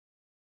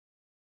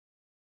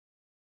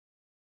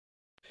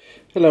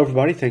Hello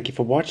everybody, thank you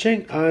for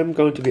watching. I'm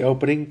going to be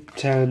opening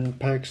 10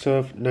 packs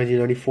of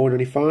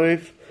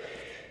 1994-95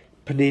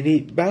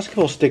 Panini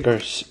Basketball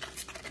Stickers.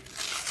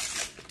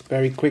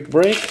 Very quick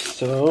break,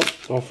 so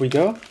off we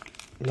go.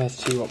 Let's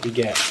see what we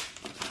get.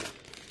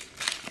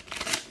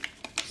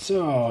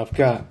 So I've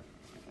got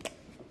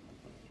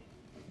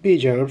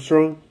B.J.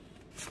 Armstrong,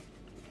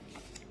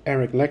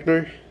 Eric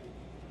Lechner,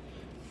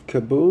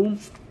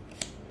 Kaboom,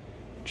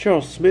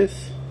 Charles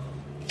Smith,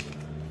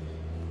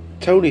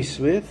 Tony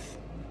Smith,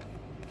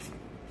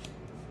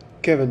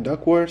 Kevin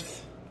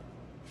Duckworth,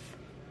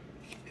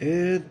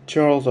 and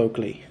Charles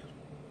Oakley.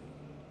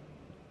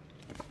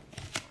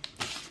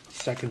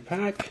 Second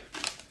pack.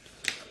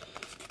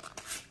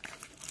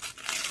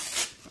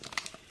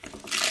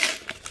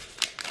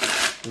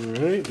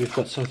 Alright, we've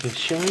got something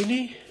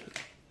shiny.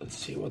 Let's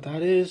see what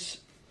that is.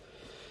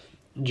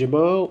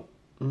 Jamal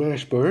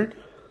Mashburn.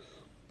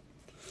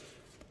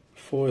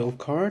 Foil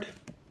card.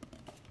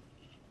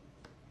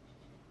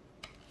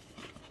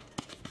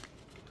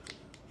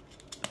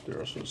 They're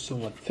also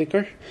somewhat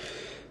thicker.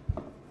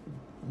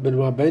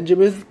 Benoit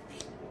Benjamin,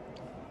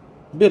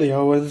 Billy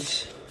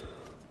Owens,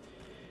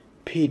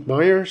 Pete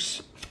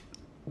Myers,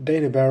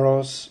 Dana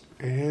Barros,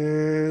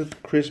 and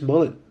Chris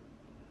Mullin.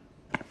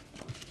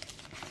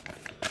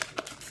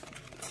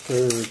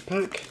 Third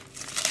pack.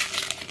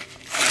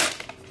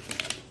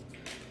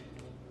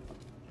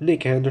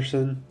 Nick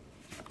Anderson,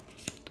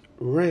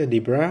 Randy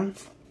Brown,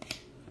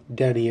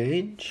 Danny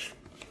Ainge,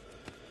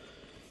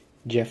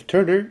 Jeff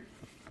Turner,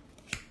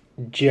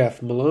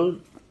 Jeff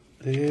Malone,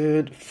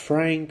 and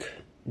Frank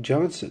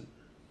Johnson.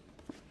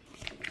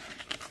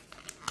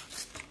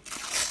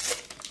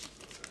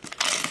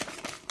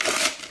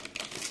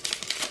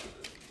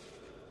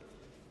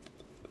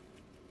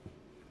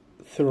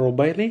 Thurl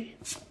Bailey,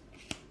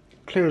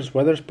 Clarence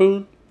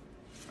Weatherspoon,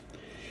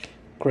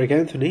 Greg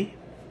Anthony,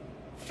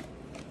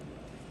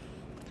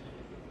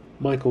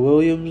 Michael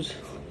Williams,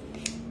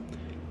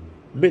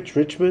 Mitch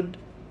Richmond,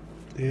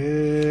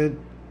 and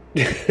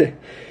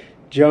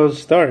John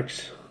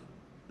Starks.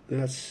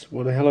 That's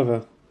one hell of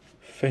a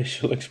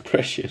facial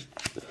expression.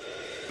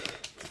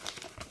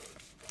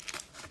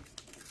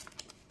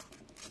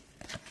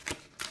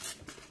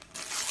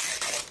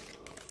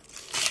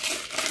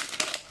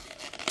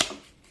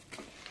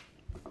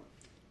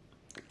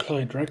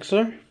 Clyde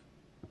Drexler,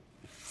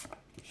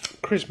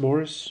 Chris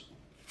Morris,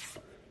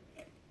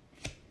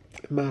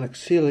 Malik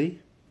Sealy,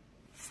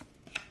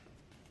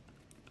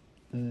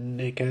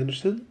 Nick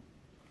Anderson,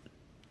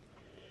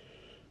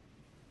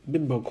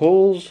 Bimbo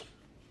Coles,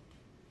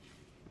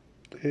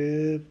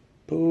 and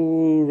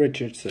Bo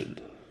Richardson.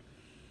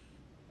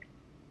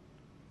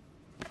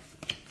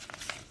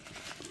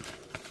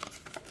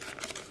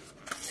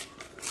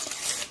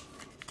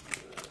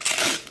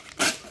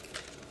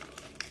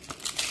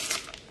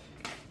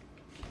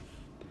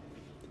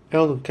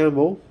 Alden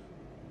Campbell,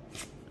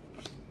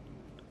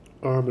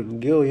 Armin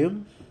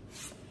Gilliam,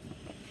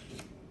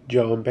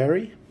 John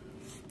Barry,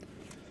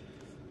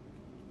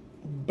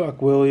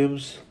 Buck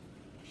Williams,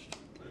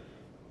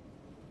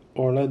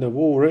 Orlando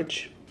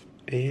Woolridge,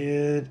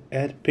 and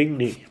Ed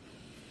Pinckney.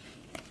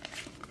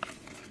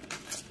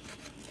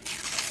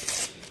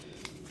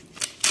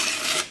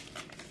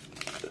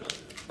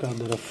 Got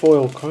another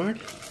foil card.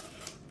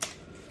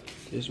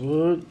 This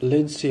one,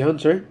 Lindsey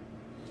Hunter,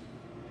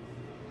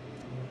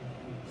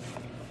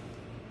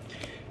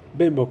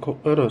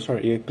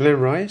 Glenn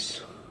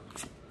Rice,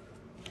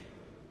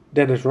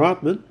 Dennis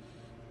Rodman,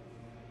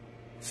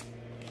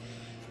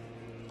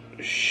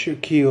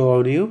 Shaquille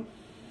O'Neal,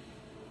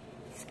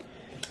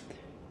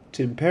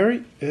 Tim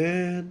Perry,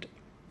 and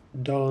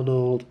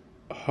Donald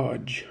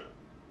Hodge.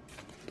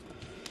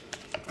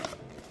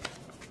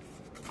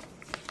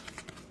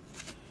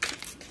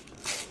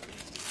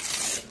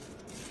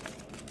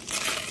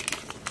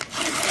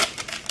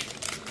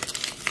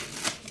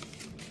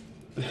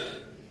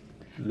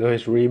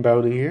 Nice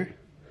rebounding here.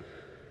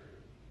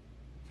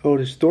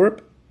 Otis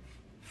Thorpe,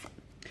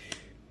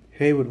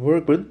 Haywood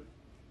Workman,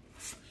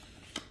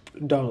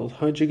 Donald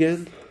Hodge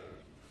again,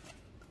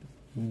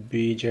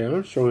 B.J.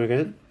 Armstrong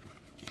again,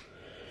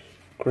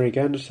 Greg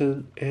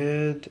Anderson,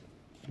 and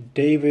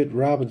David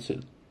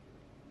Robinson.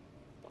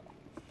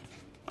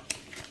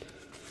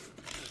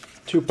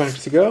 2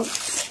 packs to go.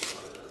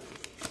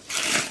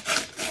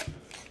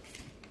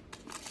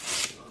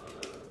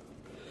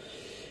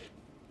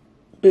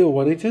 Bill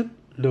Wennington,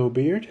 no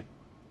beard.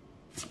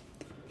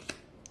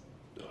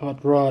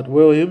 Hot Rod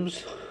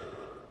Williams,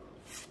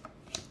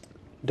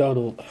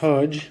 Donald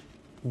Hodge,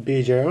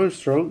 B.J.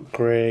 Armstrong,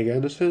 Greg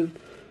Anderson,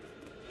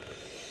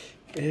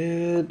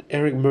 and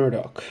Eric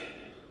Murdoch.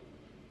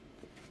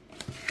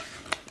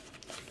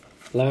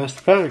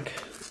 Last pack.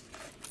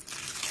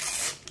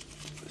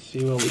 Let's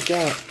see what we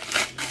got.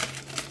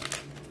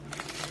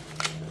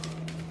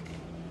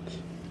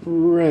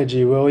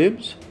 Reggie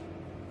Williams,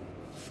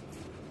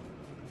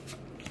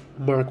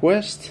 Mark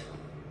West,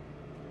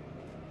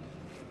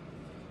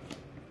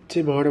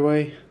 Tim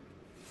Hardaway,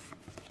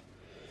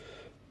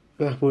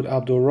 Mahmoud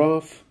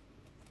Abdul-Rauf,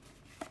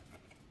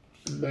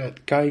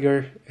 Matt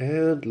Geiger,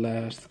 and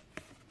last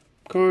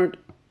card,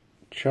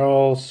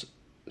 Charles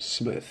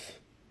Smith.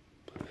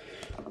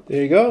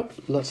 There you go,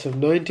 lots of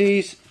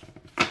 90s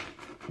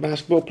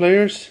basketball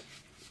players.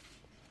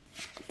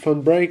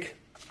 Fun break,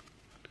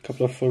 a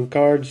couple of fun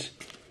cards.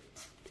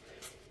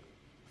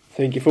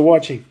 Thank you for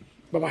watching.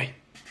 Bye-bye.